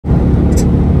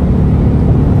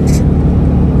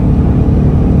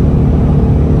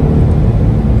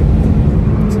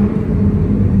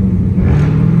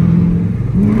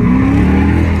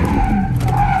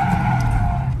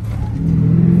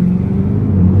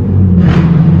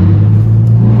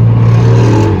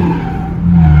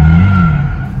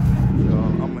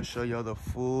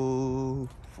the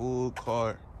full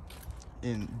car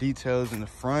in details in the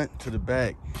front to the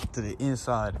back to the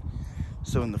inside.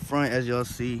 So in the front, as y'all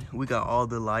see, we got all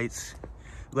the lights.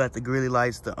 We got the grilly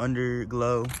lights, the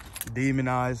underglow, demon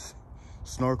eyes,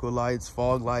 snorkel lights,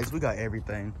 fog lights. We got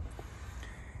everything.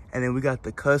 And then we got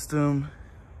the custom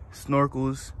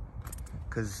snorkels,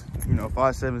 because, you know,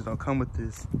 5.7s don't come with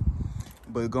this.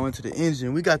 But going to the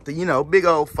engine, we got the, you know, big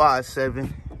old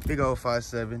 5.7, big old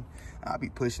 5.7. I'll be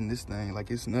pushing this thing like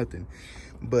it's nothing.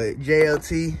 But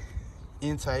JLT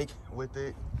intake with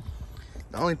it.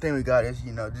 The only thing we got is,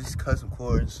 you know, just custom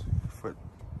cords for,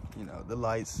 you know, the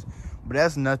lights. But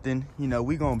that's nothing. You know,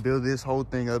 we gonna build this whole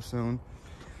thing up soon.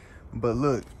 But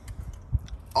look,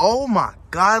 oh my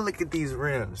God, look at these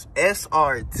rims.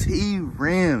 SRT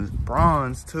rims,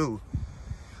 bronze too.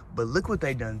 But look what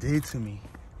they done did to me.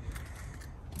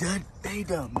 They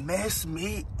done messed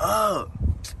me up,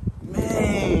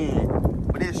 man.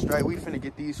 But it's straight. We finna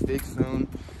get these fixed soon.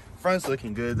 Front's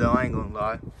looking good though, I ain't gonna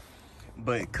lie.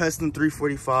 But custom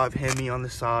 345 Hemi on the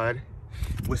side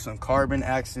with some carbon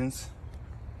accents.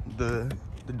 The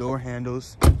door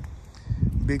handles,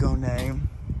 big old name.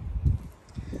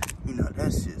 You know,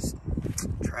 that's just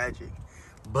tragic.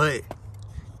 But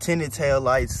tinted tail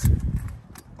lights,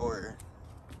 or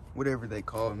whatever they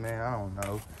call it, man, I don't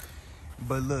know.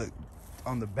 But look,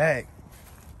 on the back,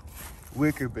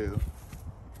 wicker bill.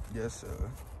 Yes,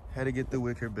 sir. Had to get the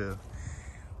wicker bill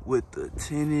with the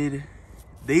tinted.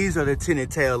 These are the tinted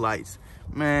tail lights.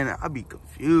 Man, I be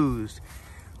confused.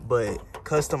 But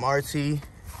custom RT,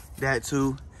 that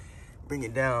too. Bring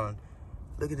it down.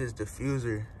 Look at this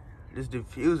diffuser. This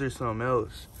diffuser something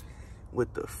else.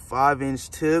 With the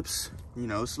 5-inch tips. You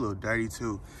know, it's a little dirty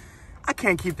too. I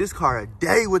can't keep this car a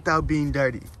day without being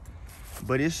dirty.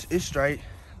 But it's straight.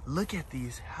 Look at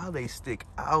these, how they stick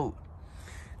out.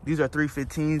 These are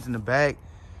 315s in the back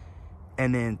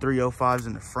and then 305s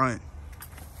in the front.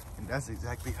 And that's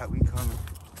exactly how we coming.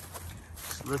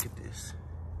 Just look at this.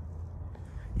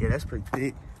 Yeah, that's pretty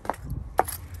thick.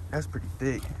 That's pretty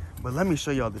thick. But let me show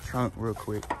y'all the trunk real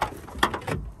quick.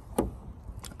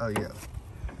 Oh yeah,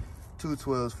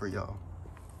 212s for y'all.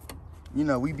 You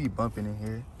know, we be bumping in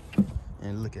here.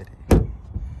 And look at it.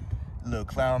 Little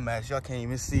clown mask, y'all can't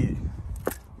even see it.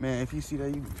 Man, if you see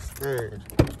that, you be scared.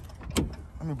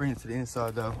 Let me bring it to the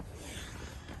inside though.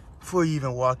 Before you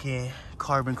even walk in,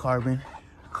 carbon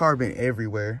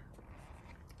everywhere.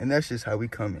 And that's just how we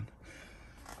coming.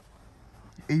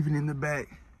 Even in the back,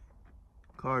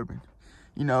 carbon.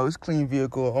 You know, it's clean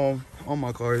vehicle on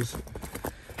my cars.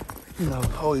 You know,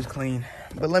 always clean.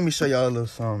 But let me show y'all a little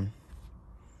something.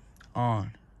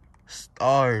 On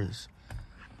stars.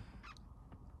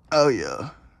 Oh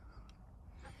yeah.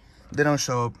 They don't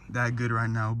show up that good right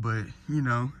now, but you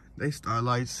know, they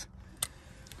starlights.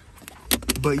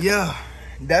 But yeah,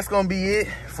 that's gonna be it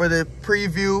for the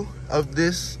preview of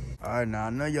this. All right, now I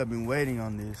know y'all been waiting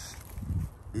on this.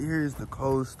 Here's the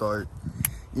cold start.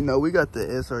 You know, we got the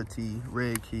SRT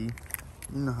red key.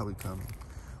 You know how we coming.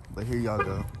 But here y'all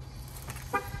go.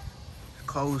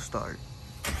 Cold start.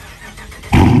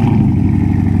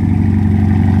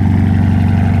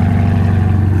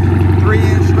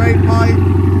 3-inch straight pipe.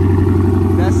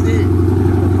 That's it.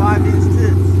 The 5-inch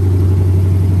tips.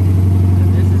 And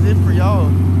this is it for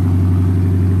y'all.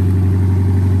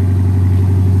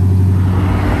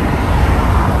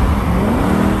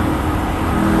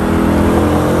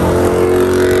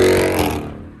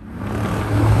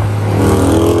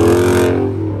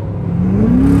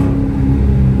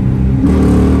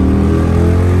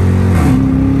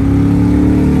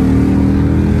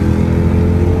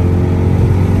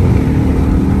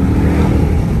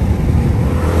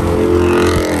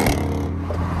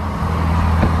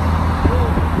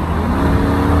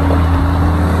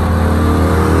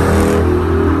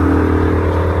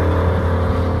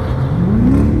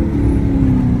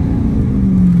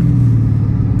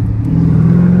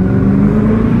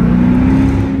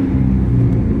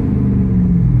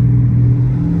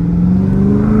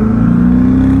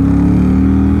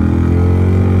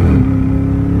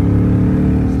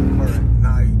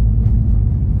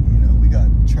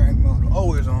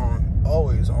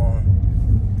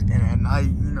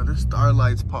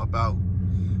 Starlights pop out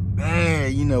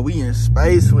bad, you know, we in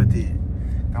space with it.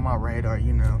 Got my radar,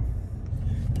 you know,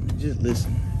 just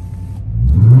listen.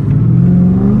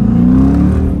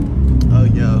 Oh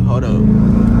yeah, hold up.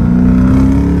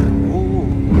 Ooh,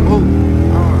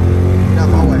 get out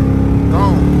my way.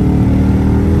 Gone.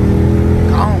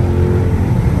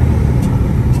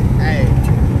 Hey,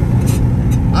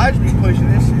 I just be pushing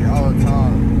this shit all the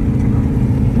time.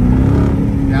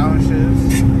 Downshifts.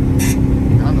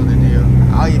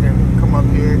 I'll even come up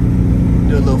here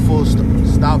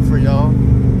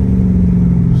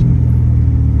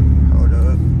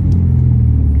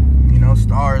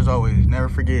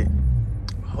never forget.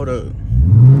 Hold up.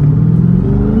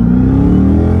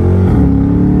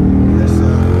 Yes,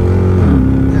 sir.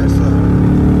 Yes, sir.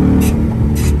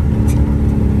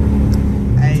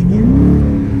 Hey, a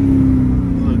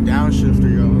little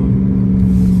downshifter, y'all.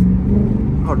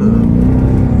 Hold up.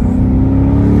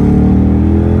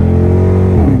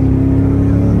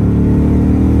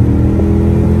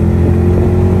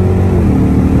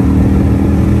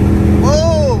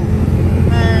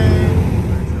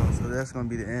 That's gonna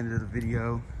be the end of the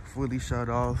video. Fully shut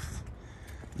off,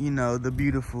 you know, the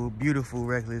beautiful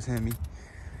reckless Hemi.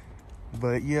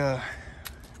 But yeah,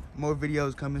 more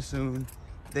videos coming soon.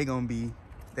 They gonna be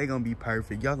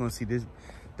perfect. Y'all gonna see this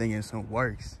thing in some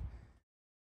works.